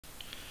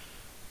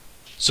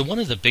So one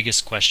of the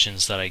biggest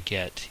questions that I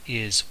get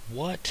is,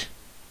 what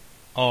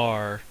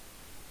are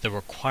the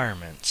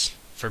requirements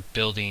for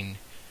building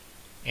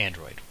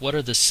Android? What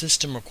are the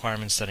system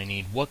requirements that I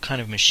need? What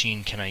kind of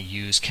machine can I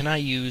use? Can I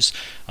use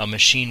a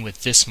machine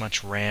with this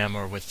much RAM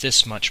or with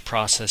this much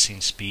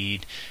processing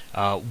speed?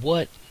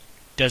 What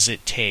does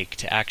it take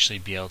to actually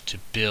be able to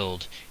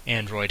build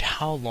Android?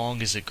 How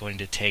long is it going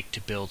to take to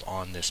build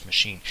on this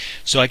machine?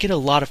 So I get a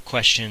lot of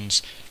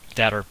questions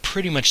that are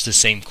pretty much the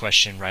same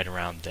question right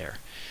around there.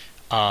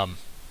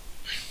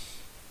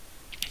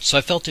 So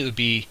I felt it would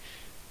be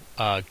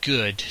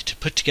good to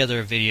put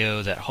together a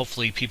video that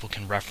hopefully people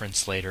can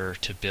reference later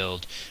to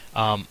build.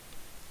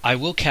 I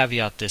will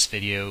caveat this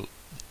video.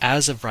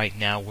 As of right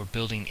now, we're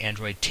building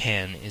Android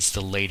 10 is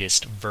the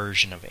latest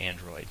version of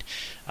Android.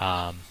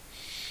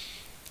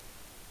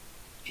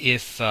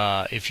 If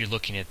you're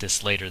looking at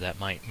this later, that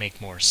might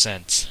make more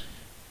sense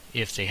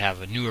if they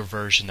have a newer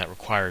version that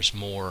requires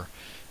more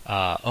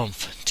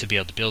oomph to be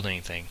able to build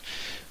anything.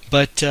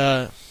 But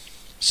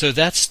so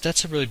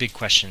that's a really big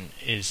question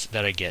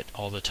that I get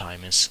all the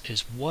time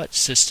is what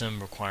system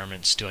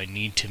requirements do I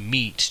need to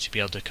meet to be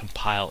able to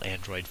compile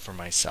Android for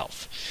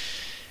myself?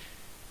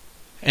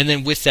 And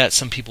then with that,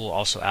 some people will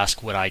also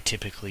ask what I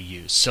typically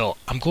use. So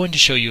I'm going to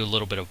show you a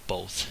little bit of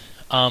both.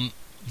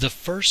 The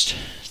first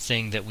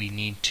thing that we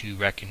need to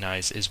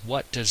recognize is,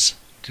 what does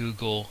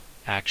Google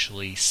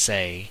actually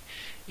say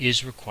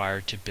is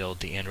required to build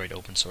the Android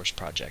open source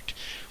project?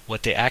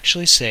 What they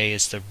actually say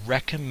is the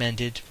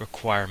recommended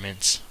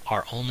requirements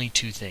are only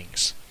two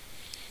things.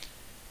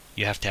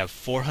 You have to have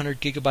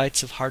 400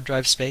 gigabytes of hard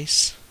drive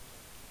space,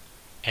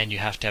 and you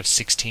have to have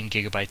 16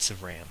 gigabytes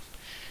of RAM.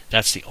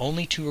 That's the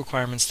only two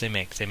requirements they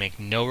make. They make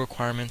no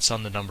requirements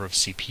on the number of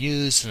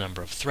CPUs, the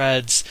number of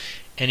threads,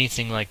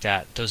 anything like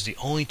that. Those are the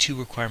only two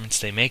requirements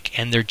they make,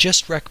 and they're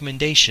just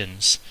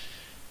recommendations.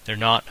 They're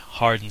not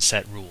hard and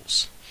set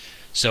rules.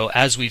 So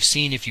as we've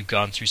seen, if you've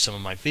gone through some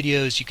of my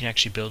videos, you can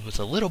actually build with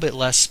a little bit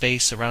less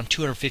space. Around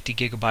 250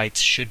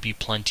 gigabytes should be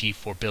plenty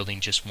for building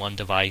just one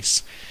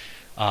device,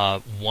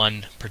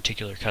 one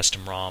particular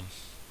custom ROM.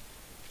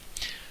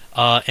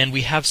 And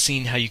we have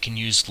seen how you can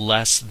use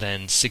less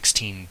than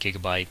 16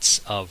 gigabytes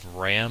of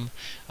RAM.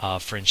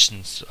 For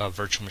instance, a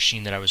virtual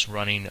machine that I was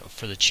running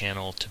for the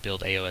channel to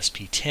build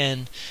AOSP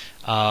 10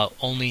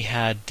 only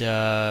had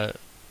 10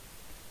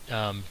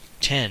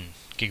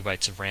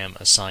 gigabytes of RAM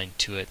assigned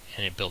to it,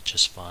 and it built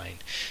just fine.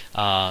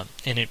 And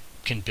it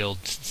can build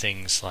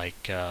things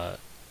like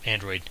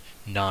Android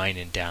 9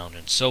 and down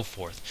and so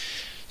forth.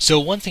 So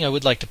one thing I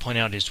would like to point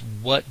out is,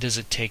 what does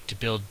it take to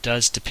build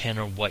does depend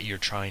on what you're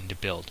trying to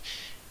build.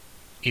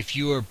 If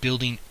you are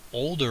building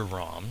older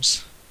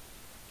ROMs,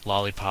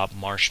 Lollipop,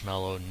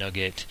 Marshmallow,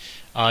 Nugget,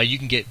 you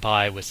can get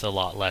by with a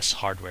lot less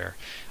hardware.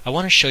 I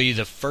want to show you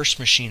the first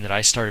machine that I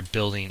started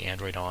building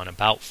Android on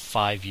about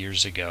 5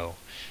 years ago.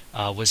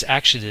 Was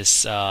actually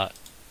this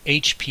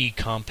HP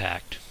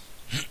Compact.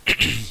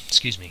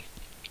 Excuse me.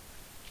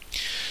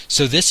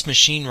 So this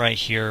machine right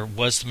here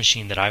was the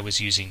machine that I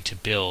was using to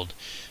build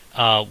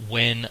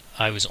when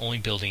I was only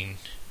building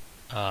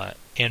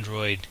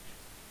Android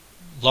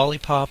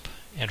Lollipop,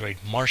 Android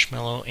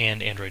Marshmallow,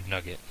 and Android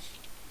Nugget.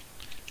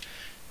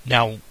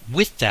 Now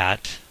with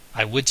that,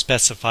 I would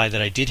specify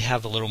that I did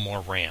have a little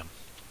more RAM.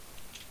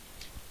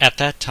 At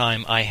that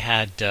time, I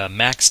had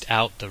maxed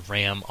out the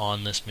RAM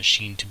on this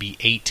machine to be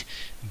 8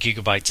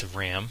 gigabytes of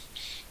RAM.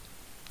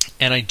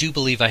 And I do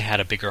believe I had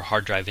a bigger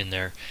hard drive in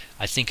there.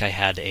 I think I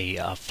had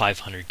a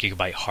 500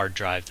 gigabyte hard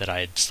drive that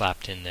I had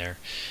slapped in there.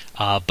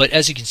 But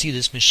as you can see,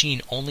 this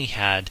machine only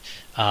had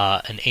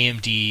an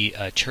AMD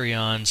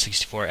Turion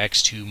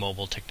 64X2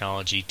 mobile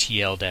technology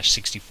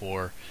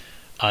TL-64,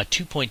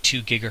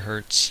 2.2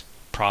 gigahertz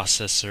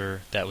processor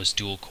that was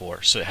dual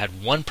core. So it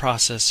had one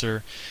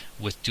processor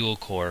with dual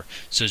core.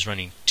 So it was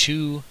running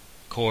 2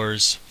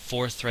 cores,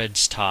 4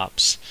 threads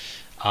tops,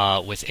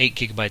 with 8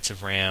 gigabytes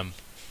of RAM,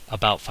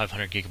 about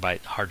 500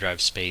 gigabyte hard drive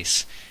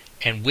space.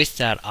 And with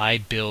that, I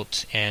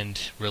built and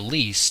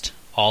released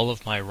all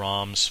of my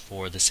ROMs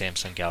for the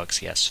Samsung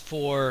Galaxy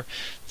S4,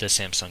 the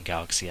Samsung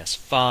Galaxy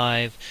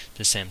S5,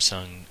 the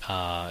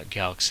Samsung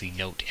Galaxy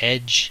Note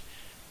Edge.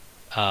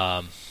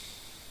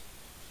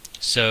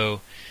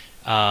 So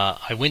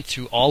I went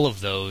through all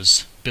of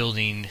those,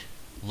 building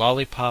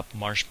Lollipop,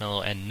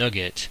 Marshmallow, and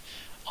Nugget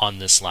on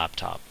this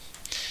laptop.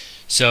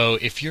 So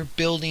if you're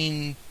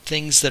building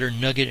things that are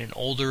Nugget and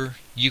older,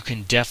 you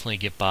can definitely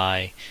get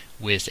by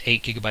with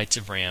 8 gigabytes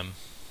of RAM,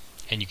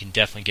 and you can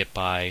definitely get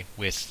by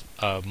with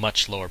a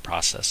much lower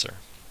processor.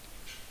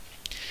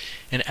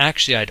 And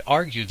actually, I'd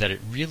argue that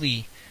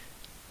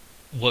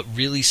what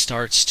really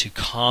starts to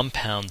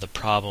compound the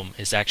problem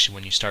is actually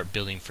when you start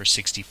building for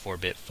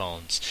 64-bit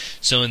phones.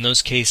 So in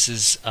those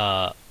cases,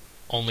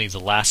 only the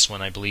last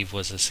one, I believe,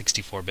 was a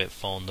 64-bit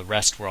phone. The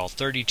rest were all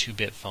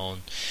 32-bit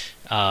phone,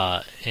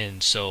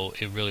 and so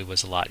it really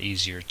was a lot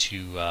easier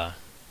to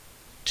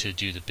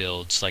do the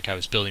builds. Like I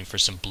was building for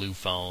some blue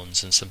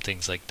phones and some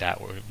things like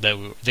that.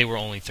 They were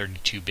only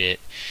 32-bit.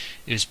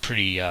 It was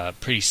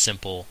pretty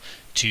simple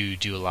to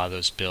do a lot of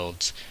those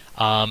builds.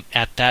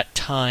 At that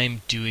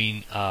time,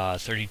 doing a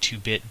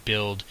 32-bit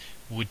build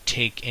would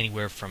take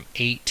anywhere from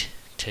 8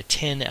 to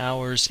 10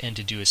 hours, and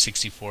to do a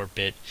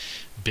 64-bit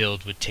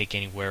build would take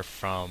anywhere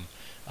from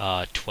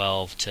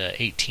 12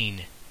 to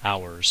 18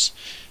 hours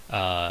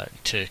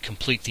to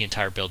complete the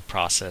entire build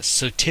process.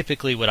 So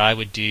typically what I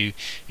would do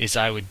is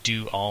I would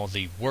do all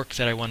the work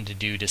that I wanted to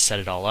do to set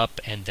it all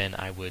up, and then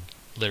I would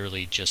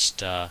literally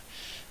just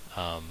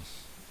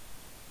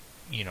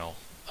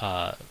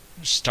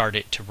start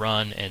it to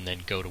run and then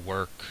go to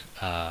work,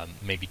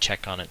 maybe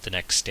check on it the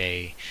next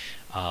day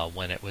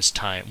when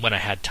I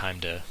had time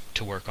to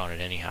work on it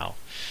anyhow.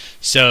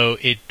 So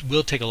it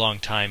will take a long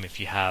time if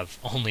you have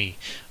only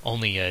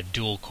a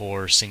dual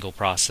core single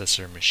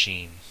processor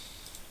machine.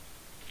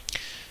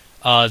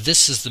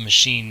 This is the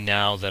machine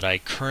now that I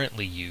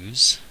currently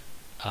use.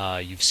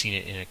 You've seen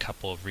it in a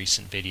couple of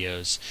recent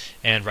videos,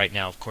 and right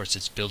now of course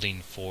it's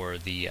building for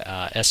the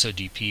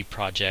SODP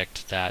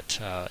project that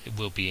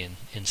will be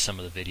in some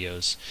of the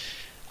videos.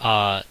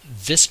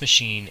 This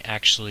machine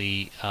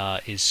actually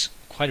is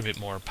quite a bit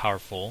more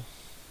powerful.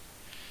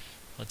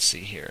 Let's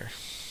see here,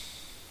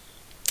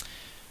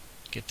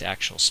 get the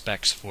actual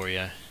specs for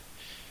you,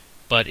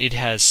 but it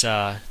has 2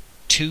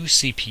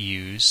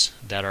 CPUs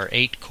that are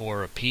 8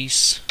 core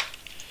apiece.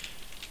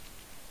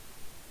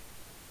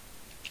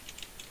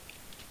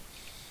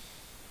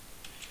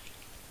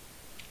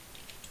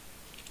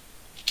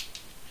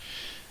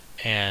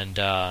 And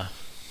let's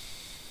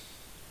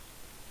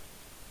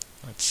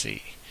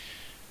see,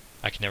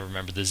 I can never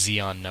remember the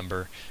Xeon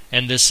number.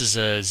 And this is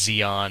a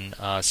Xeon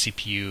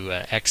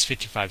CPU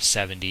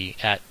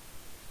X5570 at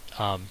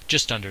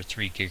just under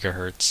 3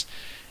 gigahertz.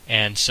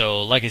 And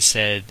so, like I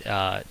said, 2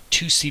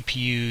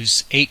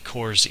 CPUs, 8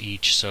 cores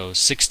each, so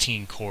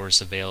 16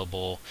 cores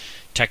available.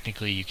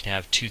 Technically, you can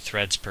have 2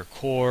 threads per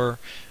core.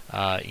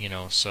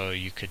 So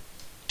you could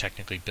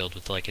technically build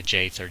with like a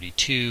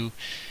J32.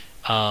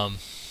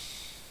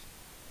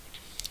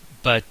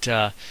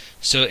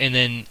 And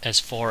then as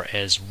far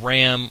as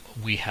RAM,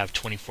 we have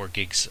 24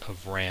 gigs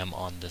of RAM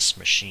on this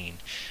machine.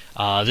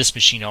 This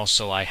machine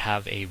also, I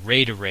have a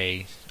RAID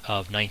array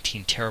of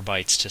 19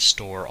 terabytes to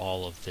store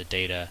all of the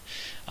data.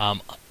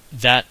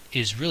 That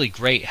is really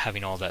great,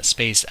 having all that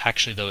space.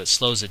 Actually, though, it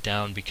slows it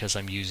down because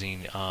I'm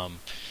using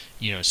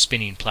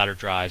spinning platter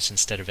drives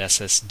instead of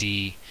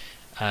SSD.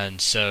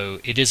 And so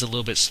it is a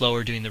little bit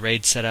slower doing the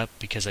RAID setup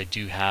because I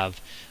do have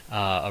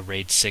a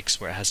RAID 6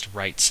 where it has to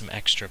write some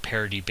extra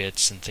parity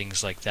bits and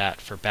things like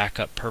that for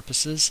backup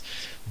purposes.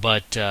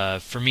 But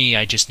for me,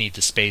 I just need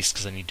the space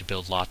because I need to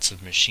build lots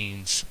of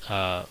machines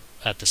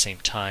at the same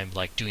time.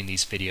 Like doing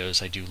these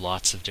videos, I do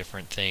lots of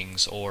different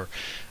things, or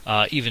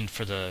even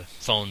for the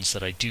phones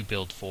that I do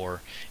build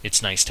for,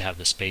 it's nice to have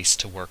the space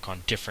to work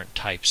on different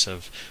types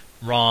of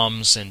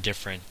ROMs and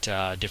different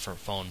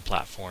phone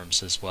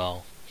platforms as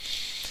well.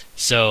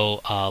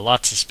 So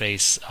lots of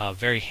space,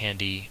 very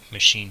handy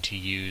machine to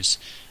use,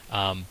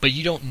 but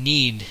you don't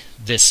need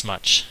this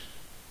much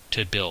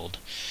to build.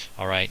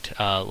 Alright,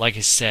 like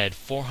I said,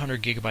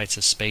 400 gigabytes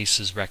of space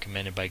is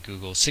recommended by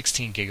Google,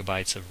 16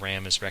 gigabytes of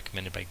RAM is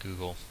recommended by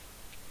Google.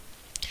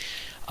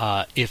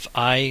 If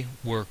I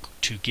were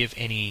to give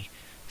any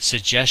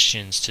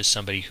suggestions to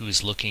somebody who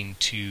is looking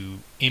to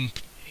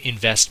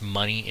invest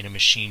money in a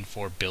machine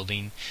for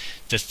building,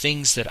 the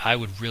things that I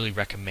would really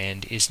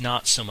recommend is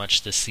not so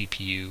much the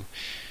CPU.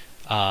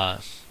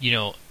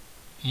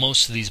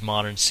 Most of these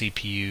modern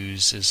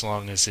CPUs, as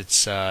long as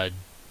it's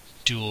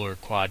dual or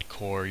quad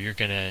core, you're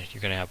gonna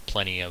have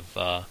plenty of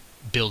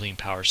building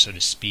power, so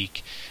to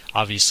speak.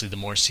 Obviously, the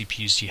more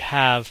CPUs you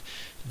have,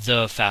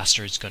 the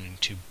faster it's going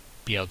to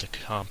be able to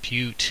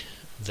compute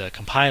the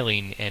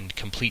compiling and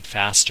complete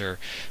faster.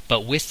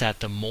 But with that,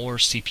 the more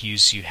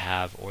CPUs you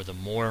have, or the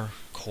more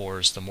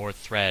cores, the more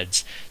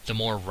threads, the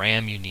more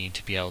RAM you need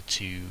to be able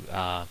to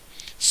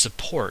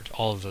support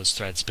all of those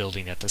threads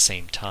building at the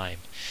same time.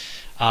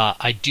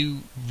 I do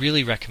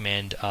really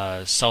recommend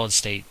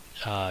solid-state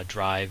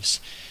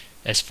drives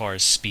as far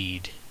as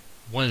speed.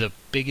 One of the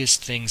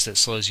biggest things that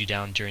slows you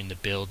down during the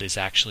build is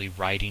actually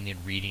writing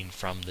and reading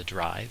from the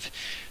drive.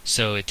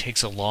 So it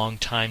takes a long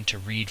time to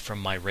read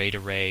from my RAID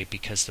array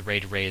because the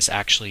RAID array is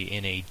actually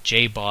in a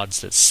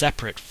JBODs that's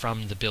separate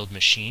from the build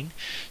machine.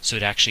 So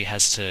it actually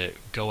has to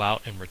go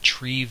out and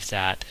retrieve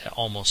that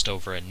almost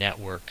over a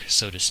network,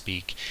 so to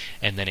speak,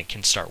 and then it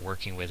can start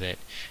working with it,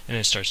 and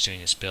then it starts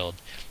doing this build.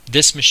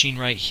 This machine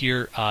right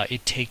here,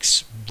 it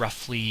takes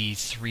roughly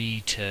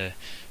 3 to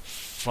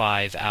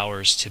 5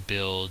 hours to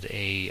build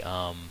a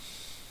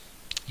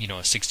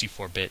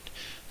 64-bit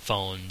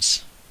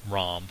phone's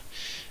ROM,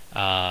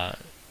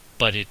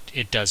 but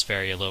it does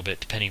vary a little bit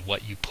depending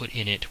what you put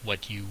in it,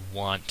 what you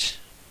want,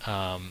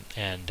 building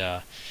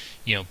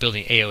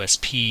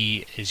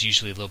AOSP is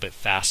usually a little bit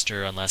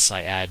faster unless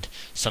I add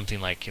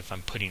something like, if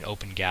I'm putting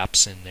open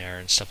gaps in there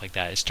and stuff like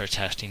that, it starts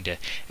having to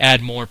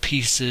add more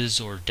pieces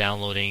or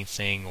download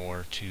anything,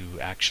 or to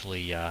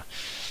actually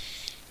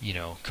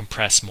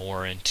compress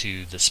more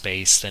into the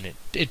space, then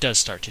it does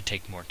start to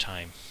take more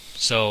time.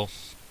 So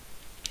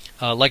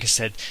like I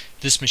said,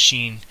 this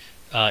machine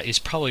is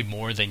probably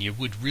more than you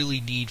would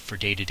really need for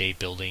day-to-day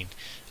building.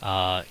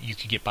 You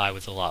could get by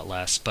with a lot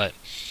less, but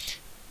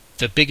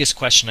the biggest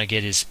question I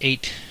get is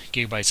 8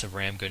 gigabytes of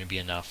RAM going to be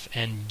enough?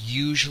 And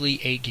usually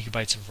 8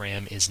 gigabytes of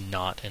RAM is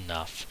not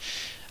enough.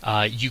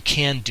 You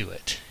can do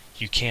it.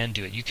 You can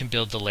do it. You can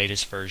build the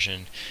latest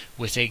version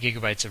with 8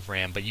 gigabytes of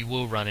RAM, but you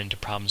will run into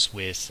problems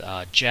with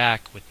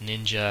Jack, with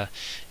Ninja,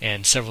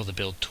 and several of the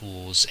build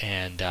tools.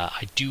 And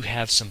I do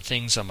have some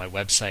things on my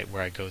website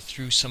where I go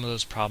through some of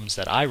those problems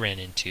that I ran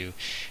into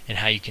and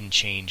how you can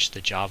change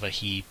the Java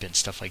heap and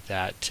stuff like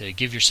that to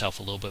give yourself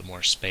a little bit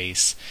more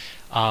space.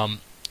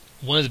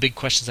 One of the big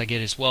questions I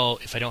get is, well,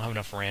 if I don't have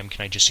enough RAM,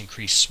 can I just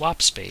increase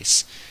swap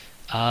space?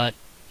 Not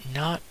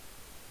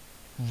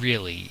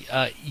really.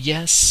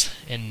 Yes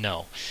and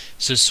no.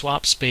 So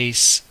swap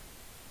space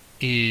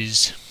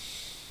is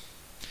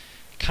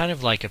kind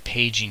of like a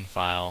paging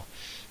file.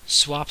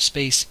 Swap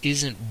space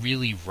isn't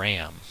really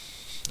RAM.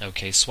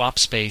 Okay, swap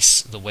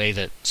space, the way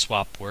that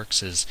swap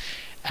works is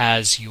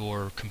as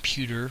your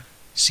computer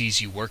sees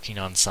you working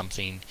on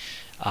something,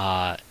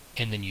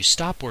 and then you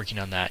stop working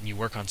on that and you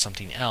work on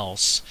something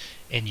else,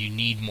 and you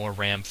need more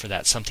RAM for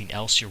that something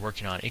else you're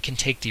working on, it can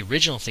take the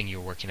original thing you're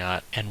working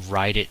on and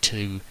write it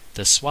to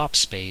the swap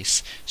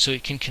space so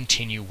it can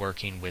continue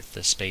working with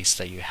the space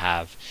that you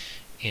have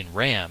in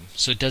RAM.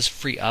 So it does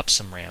free up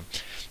some RAM.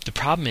 The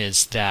problem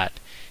is that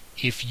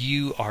if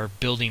you are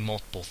building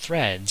multiple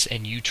threads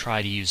and you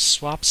try to use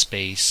swap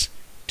space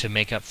to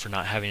make up for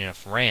not having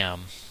enough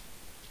RAM,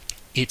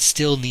 it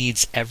still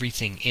needs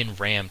everything in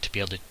RAM to be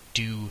able to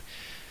do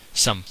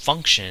some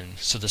function.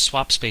 So the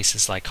swap space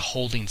is like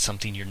holding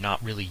something you're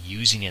not really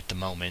using at the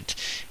moment,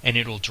 and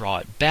it'll draw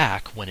it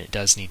back when it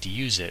does need to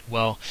use it.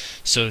 Well,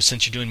 so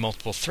since you're doing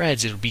multiple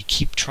threads, it'll be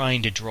keep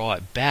trying to draw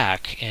it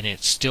back, and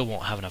it still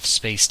won't have enough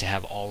space to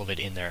have all of it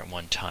in there at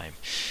one time.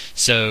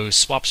 So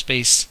swap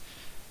space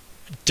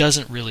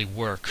doesn't really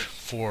work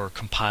for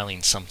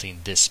compiling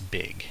something this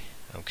big.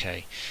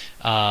 Okay,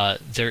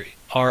 there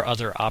are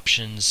other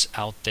options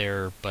out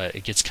there, but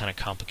it gets kind of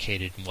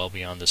complicated and well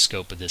beyond the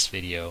scope of this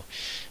video.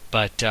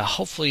 But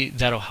hopefully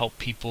that'll help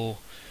people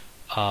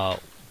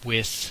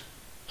with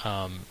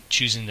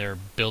choosing their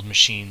build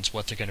machines,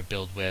 what they're going to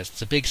build with.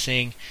 The big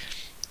thing,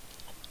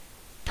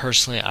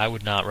 personally, I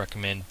would not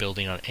recommend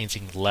building on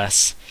anything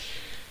less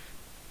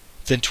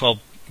than 12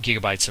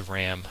 gigabytes of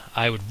RAM.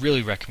 I would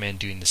really recommend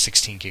doing the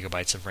 16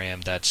 gigabytes of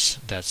RAM. That's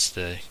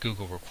the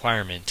Google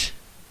requirement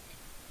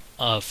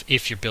of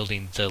if you're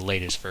building the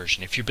latest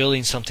version. If you're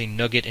building something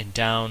Nougat and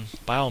down,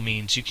 by all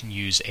means you can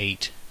use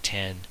 8,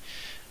 10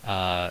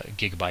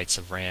 gigabytes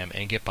of RAM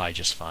and get by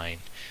just fine.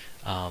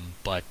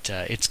 But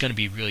it's going to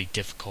be really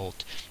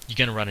difficult. You're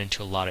going to run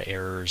into a lot of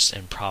errors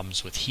and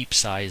problems with heap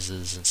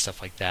sizes and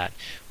stuff like that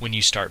when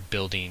you start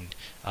building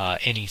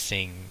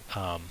anything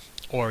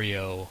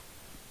Oreo,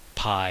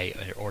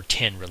 Pi, or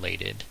 10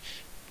 related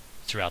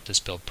throughout this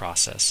build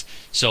process.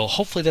 So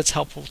hopefully that's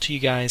helpful to you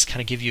guys, kind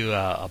of give you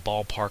a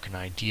ballpark, an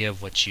idea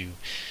of what you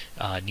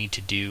need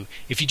to do.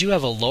 If you do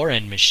have a lower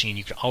end machine,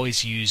 you can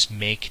always use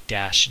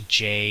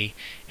make-j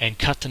and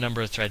cut the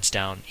number of threads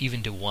down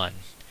even to 1.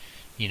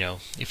 You know,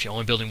 if you're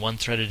only building one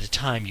thread at a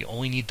time, you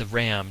only need the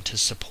RAM to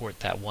support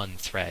that one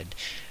thread,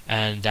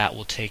 and that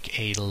will take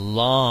a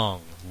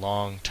long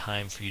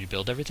time for you to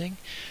build everything,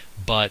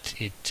 but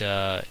it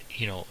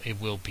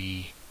it will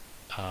be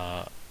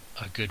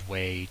a good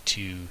way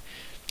to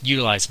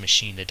utilize a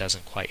machine that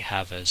doesn't quite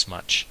have as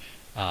much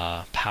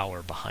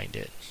power behind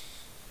it.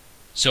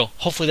 So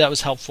hopefully that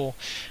was helpful,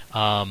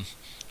 and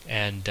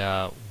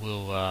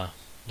we'll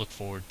look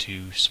forward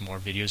to some more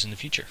videos in the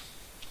future.